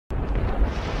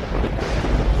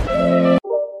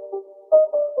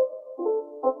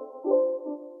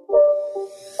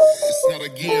the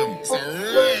game. It's a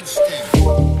rich thing.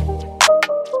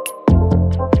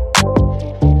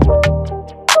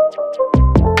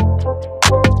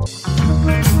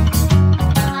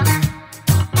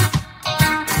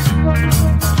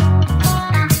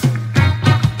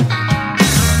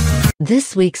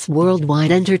 This week's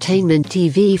Worldwide Entertainment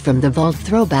TV from the Vault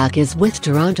throwback is with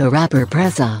Toronto rapper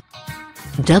Pressa.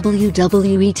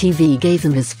 WWE TV gave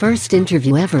him his first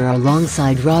interview ever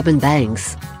alongside Robin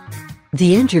Banks.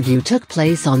 The interview took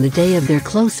place on the day of their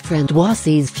close friend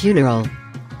Wassie's funeral.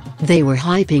 They were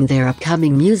hyping their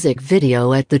upcoming music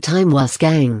video at the time Was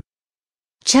Gang.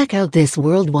 Check out this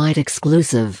worldwide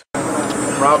exclusive.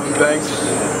 Robin Banks,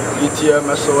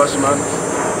 ETM, SOS man,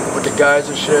 with the guys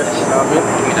and shit, you know what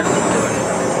I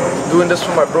mean? Doing this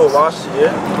for my bro Wassie,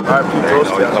 yeah? RP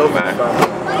Broski, I love man.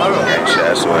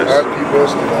 RP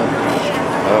Broski, man.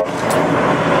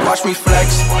 Watch me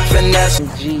flex, finesse.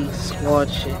 G,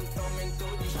 squad shit.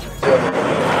 This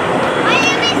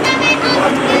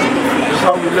is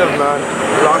how we live, man.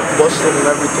 Lock, busting, and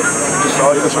everything. Just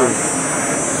all this man.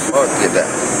 Oh, get that.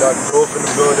 Got growth in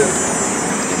the building.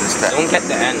 Don't get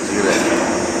the end. Look at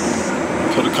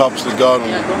that. So the cops are gone.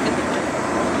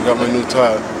 You got my new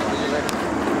tire.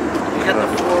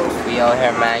 We out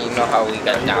here, man. You know how we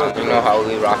got down. You know how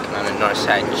we rocking on the north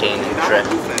side, chain and drip.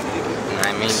 You know what I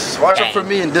mean? Watch out for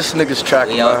me and this nigga's track,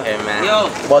 We man. out here, man.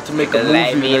 About to make a movie,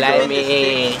 Like me,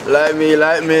 nigga. like me.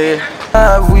 Like me.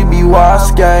 We be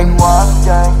Was Gang.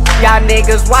 Y'all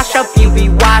niggas wash up, you be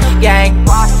wash gang.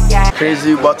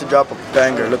 Crazy, about to drop a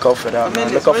banger. Look out for that,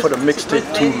 man. Look out for the mixtape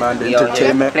too, man. The We out here,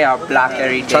 entertainment. play our block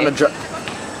every Trying to day. drop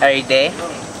Every day.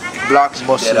 blocks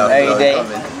busting. Every day.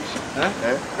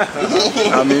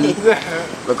 I mean,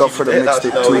 look out for the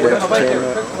mixtape too, the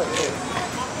entertainment.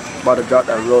 About to drop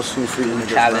that real soon for you niggas,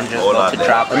 Challenges man. about to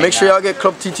drop. And make sure y'all get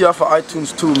Club TT off of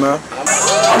iTunes too, man.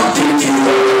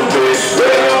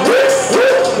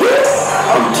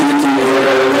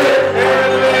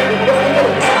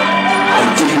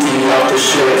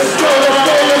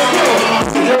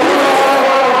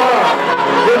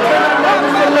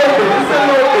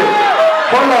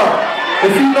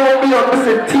 If you know me, I'm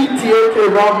Mr. TTA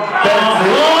Rob Benson.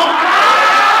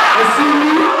 You see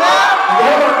me?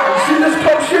 You see this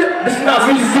club shit? This is not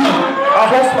me. I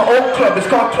host my own club. It's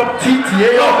called Club TTA.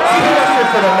 Yo, see that shit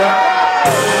for them, man.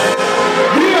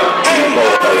 Yeah,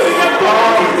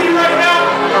 TT right now.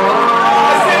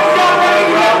 I said, y'all ready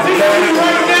to get TT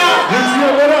right now?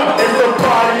 What up? It's a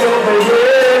party over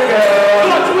here, girl.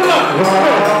 What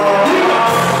up?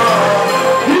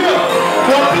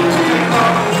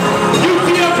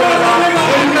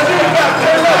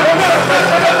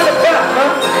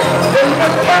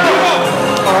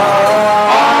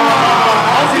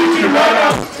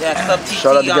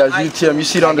 Shout out to guys, UTM. You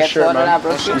see it on the shirt, man.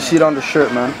 You see it on the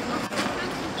shirt, man.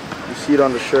 You see it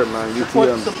on the shirt, man.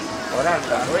 UTM.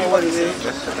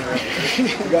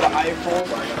 You got an iPhone?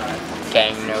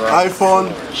 Gang, nigga.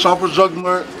 iPhone, Shopper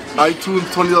Juggler,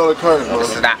 iTunes, $20 card. Bro.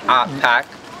 This is that op pack.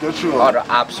 Get you All one. the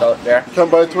ops out there. Can't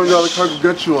buy a $20 card, we'll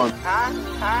get you one.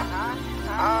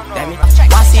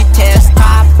 Wassie test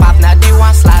pop, now they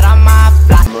want slide on my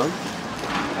block.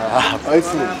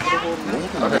 iPhone.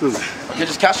 Okay,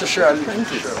 just catch the shirt.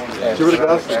 Give it a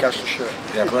gas. Just catch the shirt.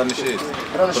 Yeah, put on the shit.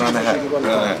 Put on the hat. Put on the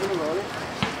hat.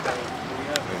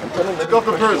 Take off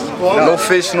the purse. No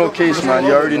face, no case, man.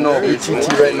 You already know. ETT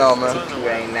right now, man.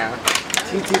 Right now.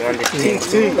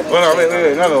 Well, no,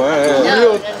 wait, another one.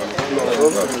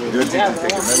 You're a TT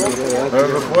ticket,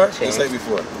 remember before? Just like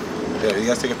before. Yeah, you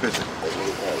guys take a picture.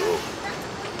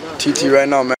 TT right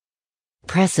now, man.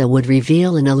 Pressa would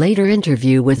reveal in a later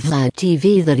interview with Vlad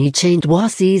TV that he changed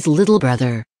Wassie's little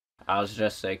brother. I was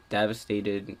just like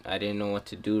devastated. I didn't know what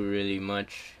to do really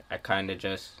much. I kind of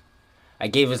just, I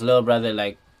gave his little brother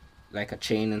like a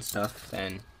chain and stuff,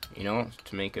 and you know,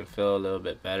 to make him feel a little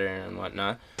bit better and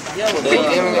whatnot. Yeah, bro. Give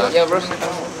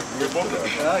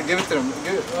it to him.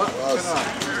 Give it.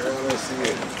 Let's see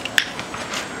it.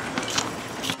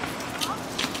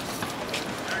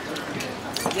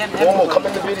 Momo, come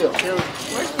in the video. Can I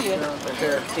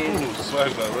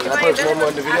put Momo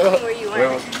in the video?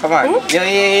 Come on, yo.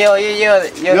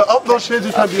 Yeah, upload shades,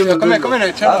 you can't be in the video. Come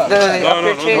here, chill.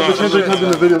 Upload shades, you can't be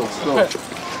in the video. So.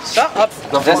 Shut up.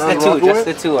 Just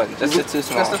the two one. Just the two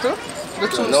small. Just the two?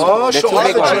 No, show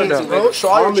all the chains, bro. Show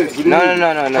all the chains. No.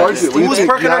 Who's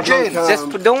perking our chains? Just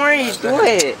don't worry, just do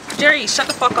it. Jerry, shut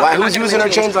the fuck up. Why, who's using our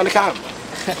chains on the cam?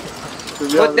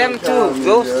 Put them too.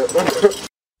 Those.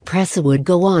 Pressa would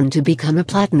go on to become a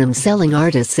platinum-selling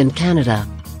artist in Canada.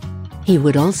 He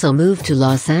would also move to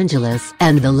Los Angeles,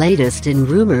 and the latest in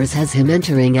rumors has him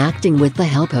entering acting with the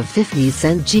help of 50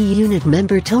 Cent G-Unit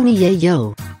member Tony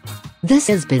Yayo. This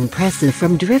has been Pressa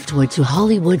from Driftwood to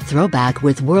Hollywood Throwback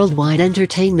with Worldwide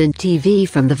Entertainment TV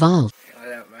from the Vault.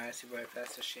 What up, man? It's your boy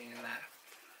Pastor Shane Live.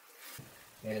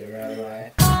 Yeah, the real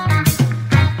life.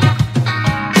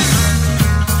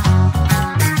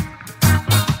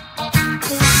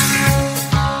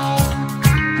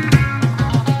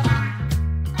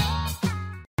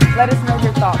 Let us know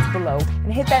your thoughts below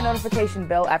and hit that notification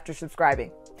bell after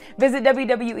subscribing. Visit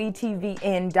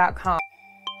WWETVN.com.